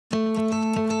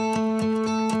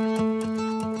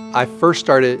I first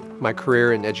started my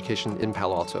career in education in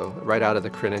Palo Alto. Right out of the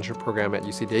credential program at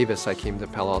UC Davis, I came to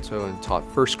Palo Alto and taught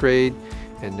first grade,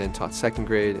 and then taught second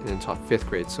grade, and then taught fifth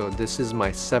grade. So this is my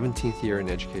 17th year in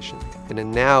education. And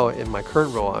then now, in my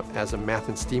current role as a math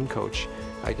and STEAM coach,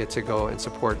 I get to go and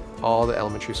support all the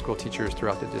elementary school teachers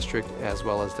throughout the district, as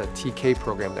well as the TK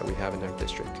program that we have in our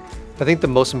district. I think the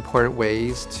most important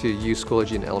ways to use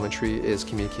Schoology in elementary is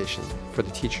communication. For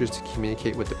the teachers to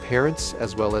communicate with the parents,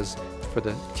 as well as for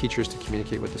the teachers to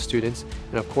communicate with the students,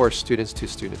 and of course students to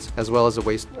students, as well as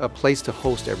a place to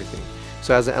host everything.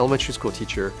 So as an elementary school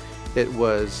teacher, it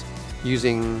was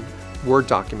using Word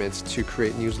documents to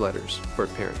create newsletters for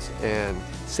parents and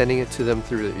sending it to them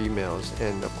through their emails.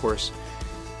 And of course,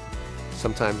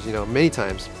 sometimes, many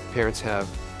times parents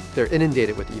they're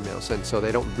inundated with emails, and so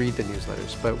they don't read the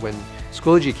newsletters. But when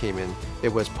Schoology came in,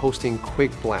 it was posting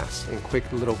quick blasts and quick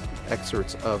little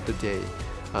excerpts of the day,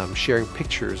 sharing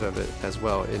pictures of it as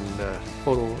well in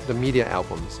the media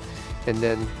albums. And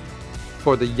then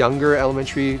for the younger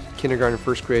elementary, kindergarten,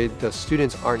 first grade, the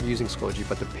students aren't using Schoology,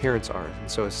 but the parents are.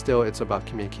 And so it's about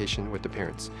communication with the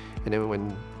parents. And then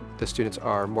when the students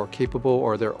are more capable,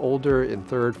 or they're older in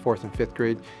third, fourth, and fifth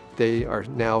grade, they are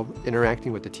now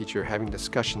interacting with the teacher, having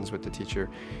discussions with the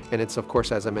teacher. And it's, of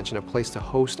course, as I mentioned, a place to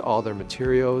host all their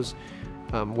materials.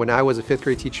 When I was a fifth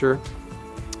grade teacher,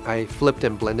 I flipped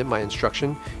and blended my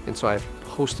instruction, and so I've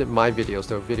hosted my videos,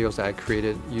 the videos that I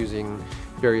created using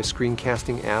various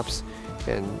screencasting apps,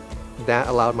 and that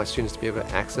allowed my students to be able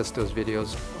to access those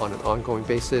videos on an ongoing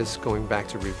basis, going back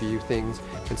to review things.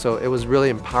 And so it was really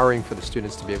empowering for the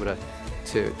students to be able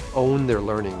to own their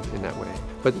learning in that way.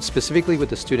 But specifically with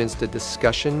the students, the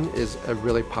discussion is a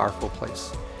really powerful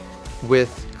place. With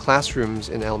classrooms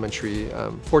in elementary,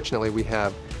 fortunately we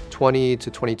have 20 to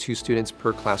 22 students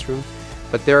per classroom,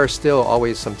 but there are still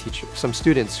always some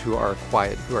students who are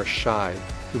quiet, who are shy,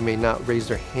 who may not raise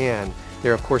their hand.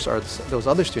 There, of course, are those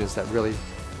other students that really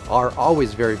are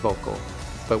always very vocal.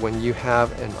 But when you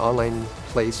have an online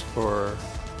place for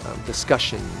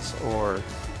discussions or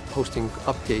posting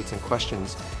updates and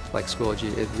questions like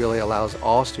Schoology, it really allows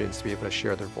all students to be able to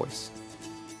share their voice.